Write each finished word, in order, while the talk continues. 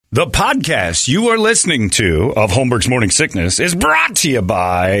The podcast you are listening to of Holmberg's Morning Sickness is brought to you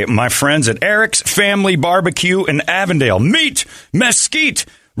by my friends at Eric's Family Barbecue in Avondale. Meet, mesquite,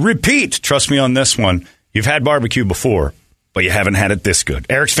 repeat. Trust me on this one. You've had barbecue before, but you haven't had it this good.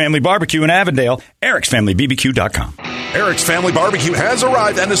 Eric's Family Barbecue in Avondale, ericsfamilybbq.com. Eric's Family Barbecue has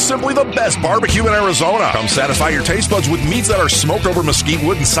arrived and is simply the best barbecue in Arizona. Come satisfy your taste buds with meats that are smoked over mesquite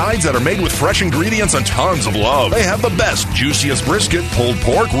wood and sides that are made with fresh ingredients and tons of love. They have the best, juiciest brisket, pulled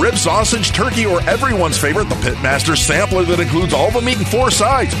pork, rib sausage, turkey, or everyone's favorite, the Pitmaster Sampler that includes all the meat and 4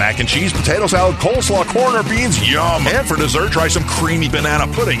 sides. Mac and cheese, potato salad, coleslaw, corn or beans, yum. And for dessert, try some creamy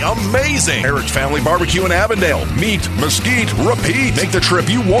banana pudding, amazing. Eric's Family Barbecue in Avondale. Meat, mesquite, repeat. Make the trip,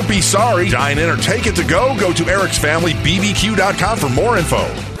 you won't be sorry. Dine in or take it to go. Go to ericsfamilybbq.com for more info.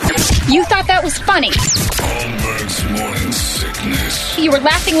 You thought that was funny. Holmberg's Morning Sickness. You were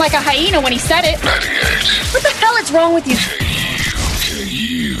laughing like a hyena when he said it. 98. What the hell is wrong with you?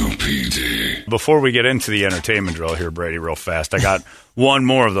 KUPD. Before we get into the entertainment drill here, Brady, real fast, I got one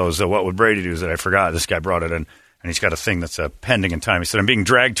more of those. What would Brady do is that I forgot. This guy brought it in, and he's got a thing that's pending in time. He said, I'm being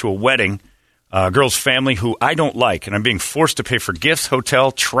dragged to a wedding, girl's family who I don't like, and I'm being forced to pay for gifts,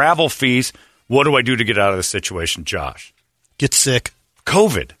 hotel, travel fees. What do I do to get out of this situation, Josh? Get sick.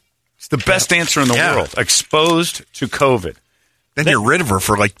 COVID. It's the best answer in the world. Exposed to COVID. Then you're rid of her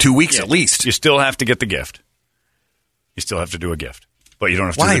for like 2 weeks at least. You still have to get the gift. You still have to do a gift. But you don't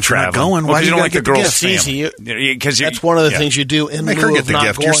have to Why? do the If you're not travel. going, Well, why do you you don't like the gotta get the girl's gift? family. It's easy. You- That's one of the things you do in Make lieu her get of the not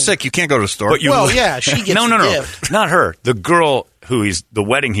gift. going. You're sick. You can't go to the store. But you- Well, yeah, she gets No. the gift. Not her. The girl who he's the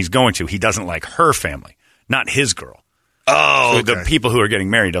wedding he's going to, he doesn't like her family, not his girl. Oh, So okay. the people who are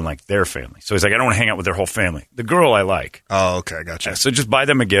getting married don't like their family. So he's like, I don't want to hang out with their whole family. The girl I like. Oh, okay. Gotcha. So just buy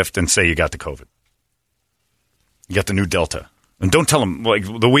them a gift and say you got the COVID. You got the new Delta. And don't tell them, like,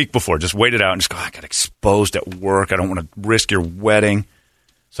 the week before. Just wait it out and just go, I got exposed at work. I don't want to risk your wedding.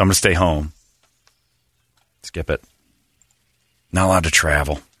 So I'm going to stay home. Skip it. Not allowed to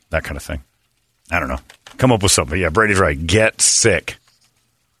travel. That kind of thing. I don't know. Come up with something. Yeah, Brady's right. Get sick.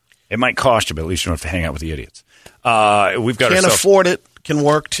 It might cost you, but at least you don't have to hang out with the idiots. We've got Can't ourselves... afford it. Can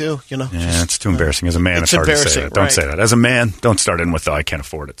work too. You know. Yeah, it's too embarrassing. As a man, it's It's hard to say embarrassing, that. Don't right. say that. As a man, don't start in with the I can't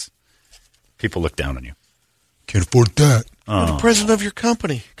afford it. People look down on you. Can't afford that. You're the president of your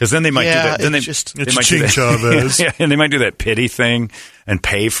company. Because then they might do that. Then it's they, just they it's might do Ching that. Chavez. Yeah, and they might do that pity thing and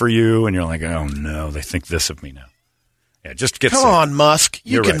pay for you, and you're like, oh no, they think this of me now. Yeah, just get come sick. on, Musk.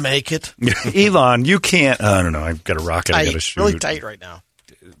 You You're can right. make it. Elon, you can't. I don't know. I've got a rocket. I got to shoot. Really tight right now.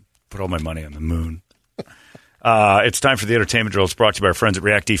 Put all my money on the moon. It's time for the entertainment drill. It's brought to you by our friends at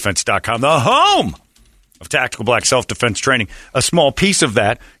ReactDefense.com, the home of Tactical Black self-defense training. A small piece of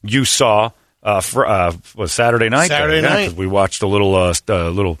that you saw was Saturday night. Saturday night. 'Cause we watched a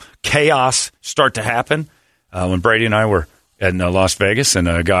little chaos start to happen when Brady and I were in Las Vegas, and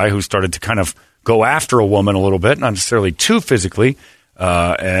a guy who started to kind of go after a woman a little bit, not necessarily too physically.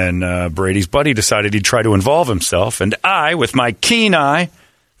 And Brady's buddy decided he'd try to involve himself, and I, with my keen eye,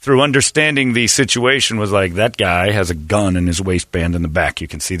 through understanding the situation, was like, that guy has a gun in his waistband in the back. You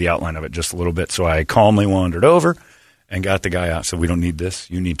can see the outline of it just a little bit. So I calmly wandered over and got the guy out. So we don't need this.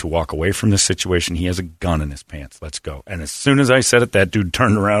 You need to walk away from this situation. He has a gun in his pants. Let's go. And as soon as I said it, that dude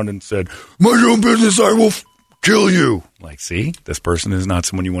turned around and said, mind your own business, I will kill you. Like, see, this person is not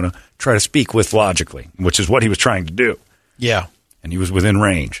someone you want to try to speak with logically, which is what he was trying to do. Yeah. And he was within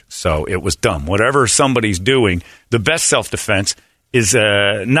range. So it was dumb. Whatever somebody's doing, the best self-defense is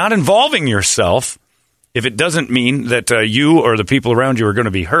not involving yourself if it doesn't mean that you or the people around you are going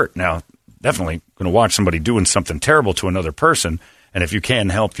to be hurt. Now, definitely going to watch somebody doing something terrible to another person, and if you can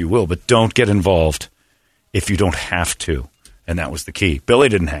help, you will. But don't get involved if you don't have to. And that was the key. Billy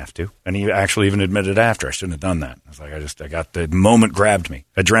didn't have to, and he actually even admitted after, I shouldn't have done that. I was like, I got the moment grabbed me.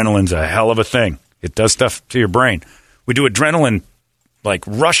 Adrenaline's a hell of a thing. It does stuff to your brain. We do adrenaline, like,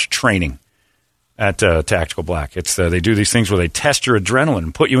 rush training at Tactical Black. It's they do these things where they test your adrenaline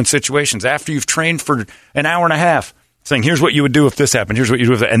and put you in situations after you've trained for an hour and a half, saying, here's what you would do if this happened, here's what you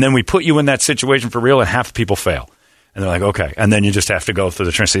do if that. And then we put you in that situation for real, and half the people fail. And they're like, okay. And then you just have to go through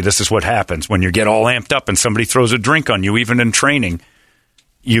the training. See, this is what happens when you get all amped up and somebody throws a drink on you, even in training.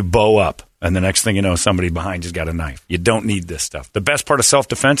 You bow up. And the next thing you know, somebody behind you's got a knife. You don't need this stuff. The best part of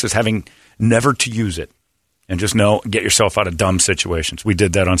self-defense is having never to use it. And just get yourself out of dumb situations. We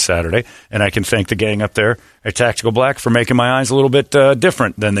did that on Saturday, and I can thank the gang up there at Tactical Black for making my eyes a little bit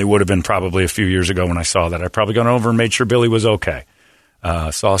different than they would have been probably a few years ago when I saw that. I probably gone over and made sure Billy was okay.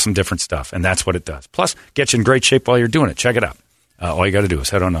 Saw some different stuff, and that's what it does. Plus, get you in great shape while you're doing it. Check it out. All you got to do is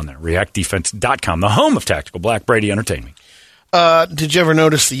head on there. ReactDefense.com, the home of Tactical Black. Brady, entertain me. Did you ever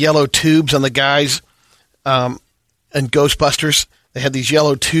notice the yellow tubes on the guys and Ghostbusters? They had these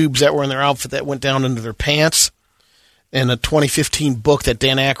yellow tubes that were in their outfit that went down into their pants. In a 2015 book that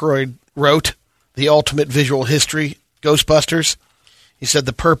Dan Aykroyd wrote, The Ultimate Visual History, Ghostbusters, he said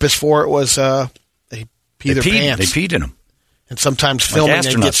the purpose for it was they peed their pants. They peed in them. And sometimes filming,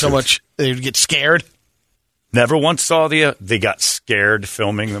 they'd get so astronauts much, they'd get scared. Never once saw they got scared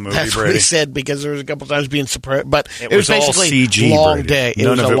filming the movie, That's Brady. what he said, because there was a couple times being surprised. But it was all basically CG, long Brady. day. It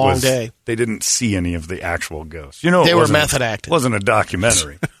None was of a it long was, day. They didn't see any of the actual ghosts. You know, They it were wasn't- method acting. Wasn't a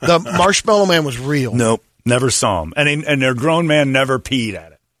documentary. The Marshmallow Man was real. Nope, never saw him. And their grown man never peed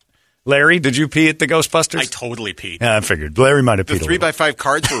at it. Larry, did you pee at the Ghostbusters? I totally peed. Yeah, I figured. Larry might have The peed a little. 3x5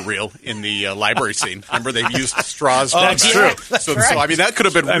 cards were real in the library scene. Remember, they used straws. That's for true. that. So, I mean, that could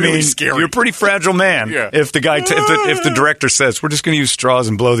have been I really mean, scary. you're a pretty fragile man. Yeah. If the guy, if the director says we're just going to use straws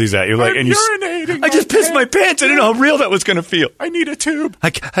and blow these at you, like, I'm and you, urinating I just my pissed my pants. I didn't know how real that was going to feel. I need a tube. I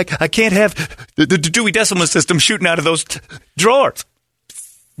can't have the Dewey Decimal System shooting out of those drawers.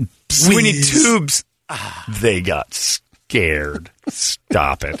 We need tubes. They got scared.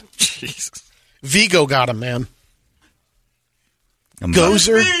 Stop it. Jesus. Vigo got him, man. I'm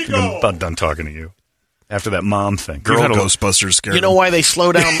Gozer? I'm about done talking to you. After that mom thing. Girl You've had a- Ghostbusters scared You know him. why they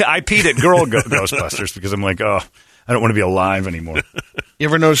slow down? I peed at girl Ghostbusters because I'm like, oh, I don't want to be alive anymore. You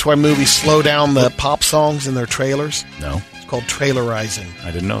ever notice why movies slow down the pop songs in their trailers? No, It's called trailerizing.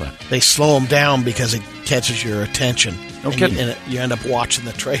 I didn't know that. They slow them down because it catches your attention. No and kidding. You end up watching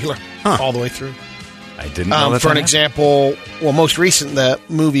the trailer all the way through. I didn't know that. For an example, most recent, the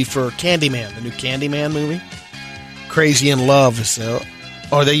movie for Candyman, the new Candyman movie, Crazy in Love,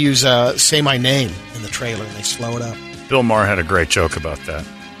 or they use Say My Name in the trailer and they slow it up. Bill Maher had a great joke about that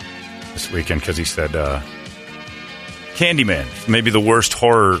this weekend because he said, Candyman, maybe the worst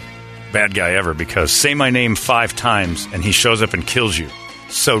horror bad guy ever because say my name 5 times and he shows up and kills you.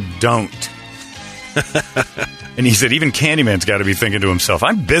 So don't. And he said, even Candyman's got to be thinking to himself,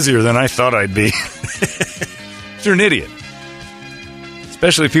 I'm busier than I thought I'd be. You're an idiot.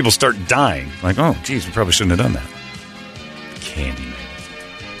 Especially if people start dying. Like, oh, geez, we probably shouldn't have done that. Candyman.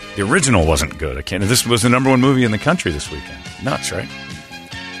 The original wasn't good. This was the #1 movie in the country this weekend. Nuts, right?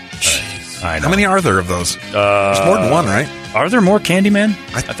 I know. How many are there of those? There's more than one, right? Are there more Candyman?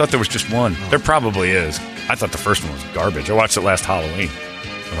 I thought there was just one. There probably is. I thought the first one was garbage. I watched it last Halloween.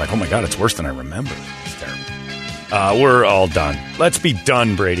 I'm like, oh my God, it's worse than I remember. It's terrible. We're all done. Let's be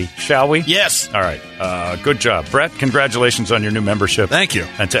done, Brady. Shall we? Yes. All right. Good job. Brett, congratulations on your new membership. Thank you.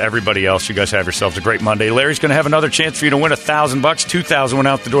 And to everybody else, you guys have yourselves a great Monday. Larry's going to have another chance for you to win $1,000. 2,000 went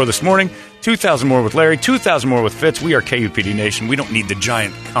out the door this morning. 2,000 more with Larry. 2,000 more with Fitz. We are KUPD Nation. We don't need the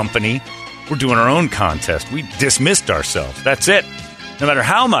giant company. We're doing our own contest. We dismissed ourselves. That's it. No matter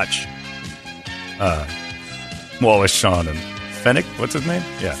how much Wallace Shawn and Fennick, what's his name?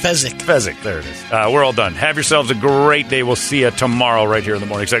 Yeah. Fezzik, there it is. We're all done. Have yourselves a great day. We'll see you tomorrow right here in the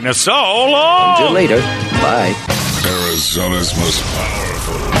morning segment. So long! Until later. Bye. Arizona's most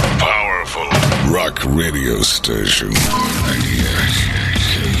powerful rock radio station. 98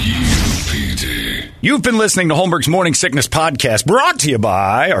 KUPD. You've been listening to Holmberg's Morning Sickness Podcast, brought to you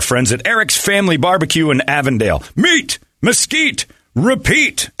by our friends at Eric's Family Barbecue in Avondale. Meet, mesquite,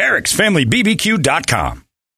 repeat. Eric'sFamilyBBQ.com.